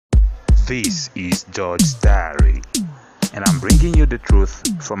This is George's Diary, and I'm bringing you the truth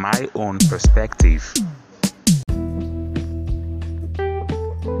from my own perspective.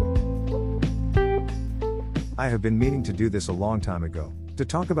 I have been meaning to do this a long time ago, to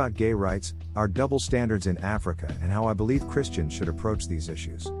talk about gay rights, our double standards in Africa, and how I believe Christians should approach these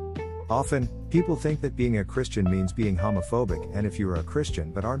issues. Often, people think that being a Christian means being homophobic, and if you are a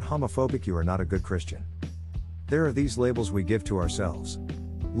Christian but aren't homophobic, you are not a good Christian. There are these labels we give to ourselves.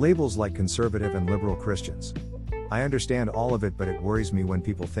 Labels like conservative and liberal Christians. I understand all of it, but it worries me when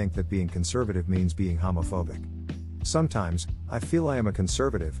people think that being conservative means being homophobic. Sometimes, I feel I am a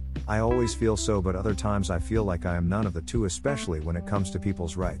conservative, I always feel so, but other times I feel like I am none of the two, especially when it comes to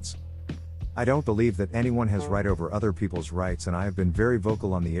people's rights. I don't believe that anyone has right over other people's rights, and I have been very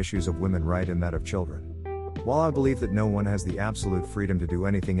vocal on the issues of women's rights and that of children. While I believe that no one has the absolute freedom to do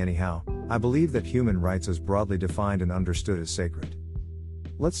anything anyhow, I believe that human rights is broadly defined and understood as sacred.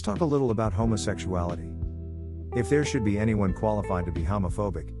 Let's talk a little about homosexuality. If there should be anyone qualified to be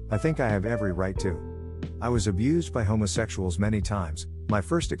homophobic, I think I have every right to. I was abused by homosexuals many times. My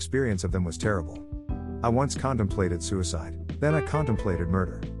first experience of them was terrible. I once contemplated suicide, then I contemplated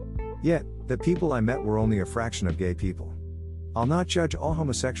murder. Yet, the people I met were only a fraction of gay people. I'll not judge all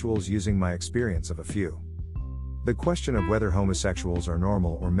homosexuals using my experience of a few. The question of whether homosexuals are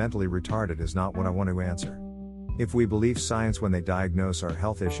normal or mentally retarded is not what I want to answer. If we believe science when they diagnose our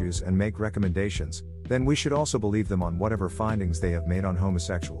health issues and make recommendations, then we should also believe them on whatever findings they have made on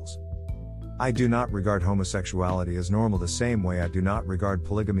homosexuals. I do not regard homosexuality as normal the same way I do not regard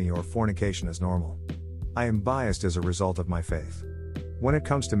polygamy or fornication as normal. I am biased as a result of my faith. When it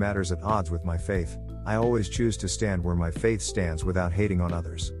comes to matters at odds with my faith, I always choose to stand where my faith stands without hating on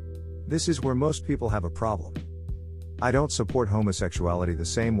others. This is where most people have a problem. I don't support homosexuality the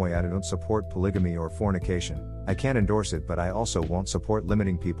same way I don't support polygamy or fornication. I can't endorse it, but I also won't support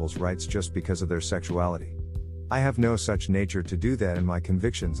limiting people's rights just because of their sexuality. I have no such nature to do that, and my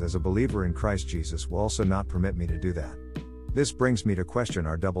convictions as a believer in Christ Jesus will also not permit me to do that. This brings me to question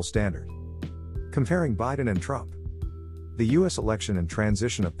our double standard. Comparing Biden and Trump. The US election and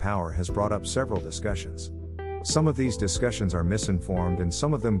transition of power has brought up several discussions. Some of these discussions are misinformed, and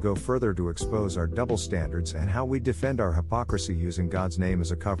some of them go further to expose our double standards and how we defend our hypocrisy using God's name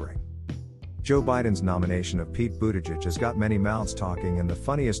as a covering. Joe Biden's nomination of Pete Buttigieg has got many mouths talking, and the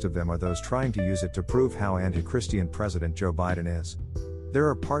funniest of them are those trying to use it to prove how anti-Christian President Joe Biden is. There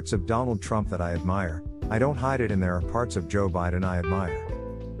are parts of Donald Trump that I admire, I don't hide it, and there are parts of Joe Biden I admire.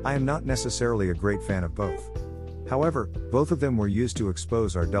 I am not necessarily a great fan of both. However, both of them were used to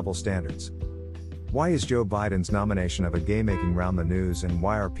expose our double standards. Why is Joe Biden's nomination of a gay making round the news, and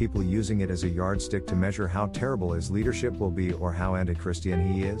why are people using it as a yardstick to measure how terrible his leadership will be or how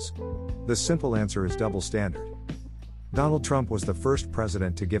anti-Christian he is? The simple answer is double standard. Donald Trump was the first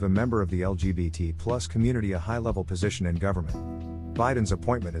president to give a member of the LGBT+ community a high-level position in government. Biden's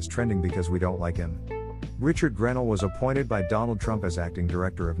appointment is trending because we don't like him. Richard Grenell was appointed by Donald Trump as acting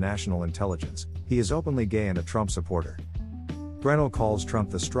director of national intelligence. He is openly gay and a Trump supporter. Grenell calls Trump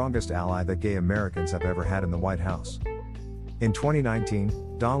the strongest ally that gay Americans have ever had in the White House. In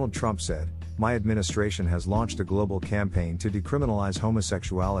 2019, Donald Trump said, "My administration has launched a global campaign to decriminalize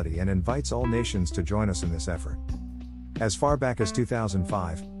homosexuality and invites all nations to join us in this effort." As far back as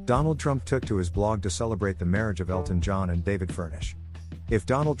 2005, Donald Trump took to his blog to celebrate the marriage of Elton John and David Furnish. If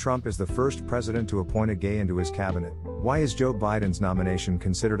Donald Trump is the first president to appoint a gay into his cabinet, why is Joe Biden's nomination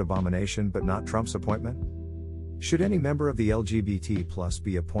considered abomination but not Trump's appointment? Should any member of the LGBT+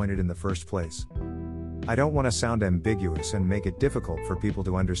 be appointed in the first place? I don't want to sound ambiguous and make it difficult for people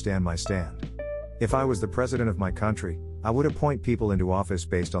to understand my stand. If I was the president of my country, I would appoint people into office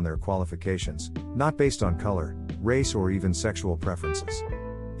based on their qualifications, not based on color, race, or even sexual preferences.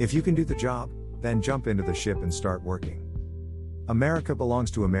 If you can do the job, then jump into the ship and start working. America belongs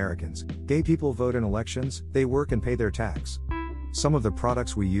to Americans. Gay people vote in elections, they work and pay their tax. Some of the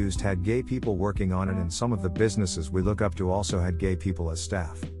products we used had gay people working on it, and some of the businesses we look up to also had gay people as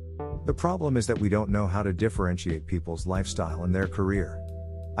staff. The problem is that we don't know how to differentiate people's lifestyle and their career.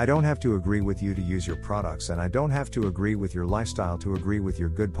 I don't have to agree with you to use your products, and I don't have to agree with your lifestyle to agree with your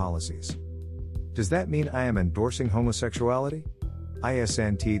good policies. Does that mean I am endorsing homosexuality?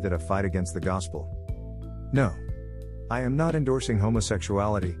 Isn't that a fight against the gospel? No. I am not endorsing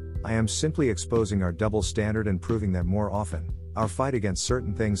homosexuality, I am simply exposing our double standard and proving that more often, our fight against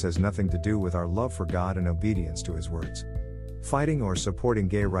certain things has nothing to do with our love for God and obedience to His words. Fighting or supporting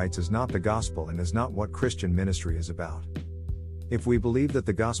gay rights is not the gospel and is not what Christian ministry is about. If we believe that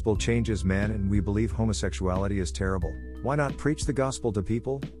the gospel changes men and we believe homosexuality is terrible, why not preach the gospel to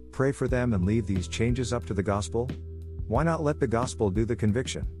people, pray for them, and leave these changes up to the gospel? Why not let the gospel do the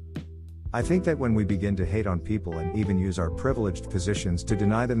conviction? I think that when we begin to hate on people and even use our privileged positions to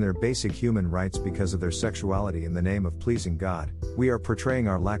deny them their basic human rights because of their sexuality in the name of pleasing God, we are portraying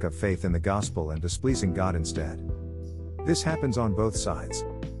our lack of faith in the gospel and displeasing God instead. This happens on both sides.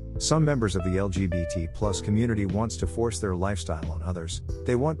 Some members of the LGBT+ community wants to force their lifestyle on others.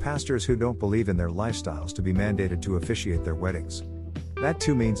 They want pastors who don't believe in their lifestyles to be mandated to officiate their weddings. That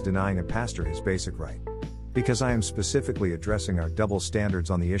too means denying a pastor his basic right. Because I am specifically addressing our double standards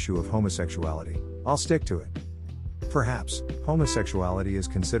on the issue of homosexuality, I'll stick to it. Perhaps, homosexuality is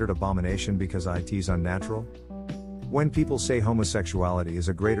considered abomination because it is unnatural? When people say homosexuality is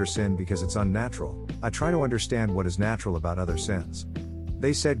a greater sin because it's unnatural, I try to understand what is natural about other sins.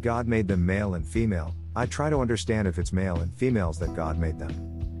 They said God made them male and female. I try to understand if it's male and females that God made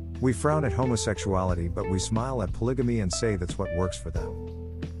them. We frown at homosexuality, but we smile at polygamy and say that's what works for them.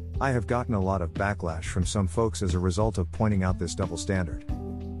 I have gotten a lot of backlash from some folks as a result of pointing out this double standard.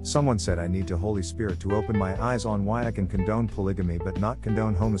 Someone said I need the Holy Spirit to open my eyes on why I can condone polygamy but not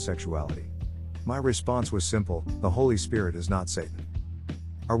condone homosexuality. My response was simple: the Holy Spirit is not Satan.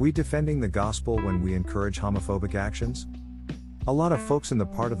 Are we defending the gospel when we encourage homophobic actions? A lot of folks in the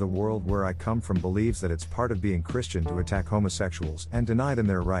part of the world where I come from believes that it's part of being Christian to attack homosexuals and deny them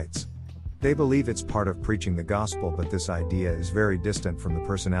their rights. They believe it's part of preaching the gospel, but this idea is very distant from the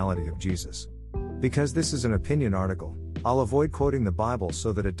personality of Jesus. Because this is an opinion article, I'll avoid quoting the Bible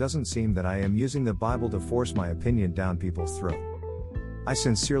so that it doesn't seem that I am using the Bible to force my opinion down people's throat. I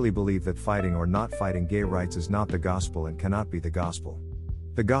sincerely believe that fighting or not fighting gay rights is not the gospel and cannot be the gospel.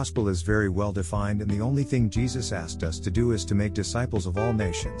 The gospel is very well defined, and the only thing Jesus asked us to do is to make disciples of all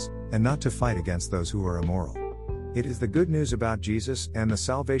nations, and not to fight against those who are immoral. It is the good news about Jesus and the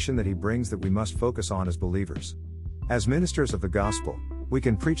salvation that he brings that we must focus on as believers. As ministers of the gospel, we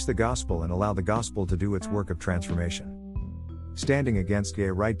can preach the gospel and allow the gospel to do its work of transformation. Standing against gay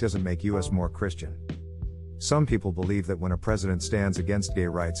rights doesn't make us more Christian. Some people believe that when a president stands against gay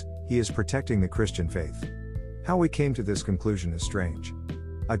rights, he is protecting the Christian faith. How we came to this conclusion is strange.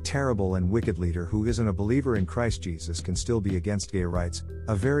 A terrible and wicked leader who isn't a believer in Christ Jesus can still be against gay rights.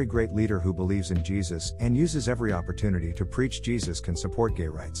 A very great leader who believes in Jesus and uses every opportunity to preach Jesus can support gay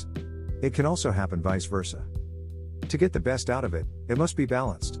rights. It can also happen vice versa. To get the best out of it, it must be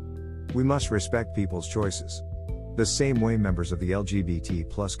balanced. We must respect people's choices. The same way members of the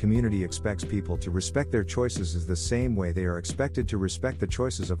LGBT+ community expects people to respect their choices is the same way they are expected to respect the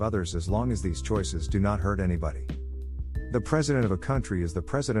choices of others, as long as these choices do not hurt anybody. The president of a country is the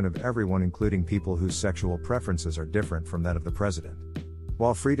president of everyone, including people whose sexual preferences are different from that of the president.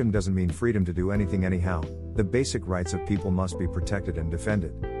 While freedom doesn't mean freedom to do anything anyhow, the basic rights of people must be protected and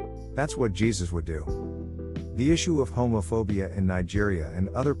defended. That's what Jesus would do. The issue of homophobia in Nigeria and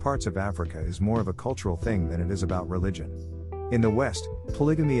other parts of Africa is more of a cultural thing than it is about religion. In the West,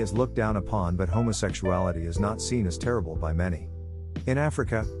 polygamy is looked down upon, but homosexuality is not seen as terrible by many. In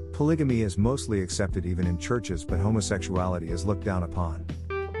Africa, polygamy is mostly accepted even in churches, but homosexuality is looked down upon.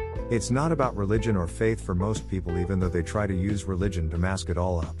 It's not about religion or faith for most people, even though they try to use religion to mask it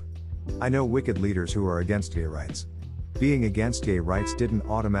all up. I know wicked leaders who are against gay rights. Being against gay rights didn't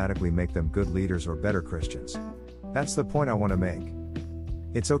automatically make them good leaders or better Christians. That's the point I want to make.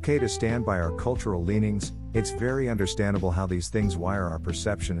 It's okay to stand by our cultural leanings. It's very understandable how these things wire our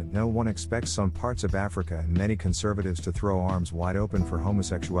perception, and no one expects some parts of Africa and many conservatives to throw arms wide open for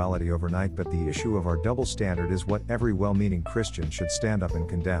homosexuality overnight, but the issue of our double standard is what every well-meaning Christian should stand up and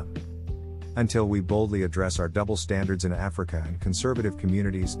condemn. Until we boldly address our double standards in Africa and conservative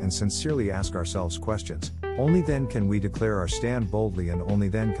communities and sincerely ask ourselves questions, only then can we declare our stand boldly, and only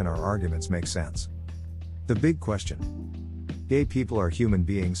then can our arguments make sense. The big question. Gay people are human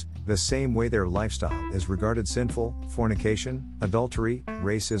beings, the same way their lifestyle is regarded sinful. Fornication, adultery,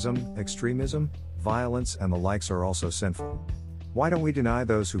 racism, extremism, violence, and the likes are also sinful. Why don't we deny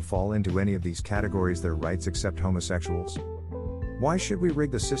those who fall into any of these categories their rights except homosexuals? Why should we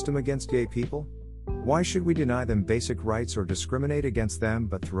rig the system against gay people? Why should we deny them basic rights or discriminate against them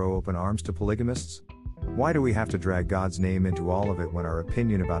but throw open arms to polygamists? Why do we have to drag God's name into all of it when our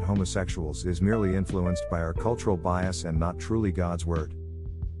opinion about homosexuals is merely influenced by our cultural bias and not truly God's word?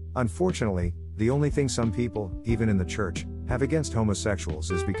 Unfortunately, the only thing some people, even in the church, have against homosexuals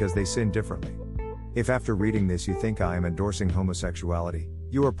is because they sin differently. If after reading this you think I am endorsing homosexuality,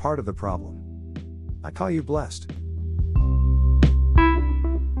 you are part of the problem. I call you blessed.